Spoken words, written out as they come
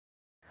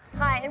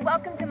and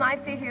welcome to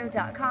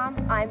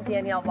MyFitHero.com. I'm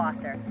Danielle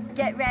Wasser.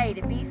 Get ready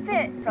to be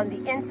fit from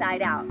the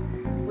inside out.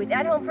 With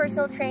at-home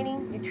personal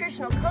training,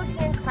 nutritional coaching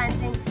and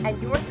cleansing,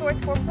 and your source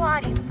for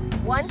Pilates,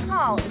 one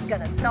call is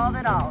going to solve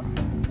it all.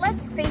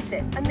 Let's face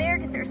it,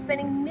 Americans are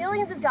spending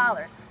millions of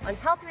dollars on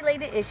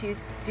health-related issues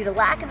due to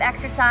lack of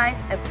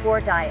exercise and poor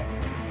diet.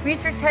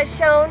 Research has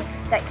shown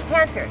that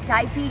cancer,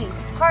 diabetes,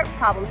 heart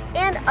problems,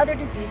 and other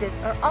diseases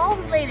are all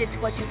related to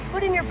what you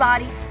put in your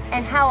body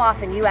and how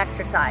often you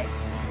exercise.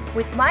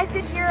 With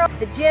MyFitHero,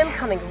 the gym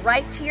coming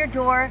right to your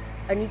door,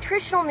 a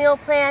nutritional meal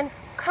plan,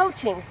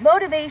 coaching,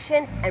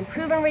 motivation, and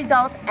proven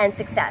results and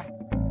success.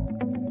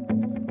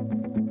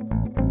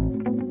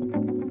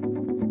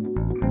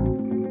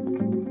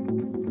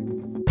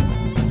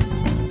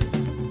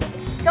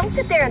 Don't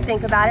sit there and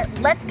think about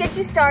it. Let's get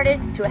you started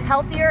to a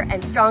healthier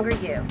and stronger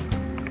you.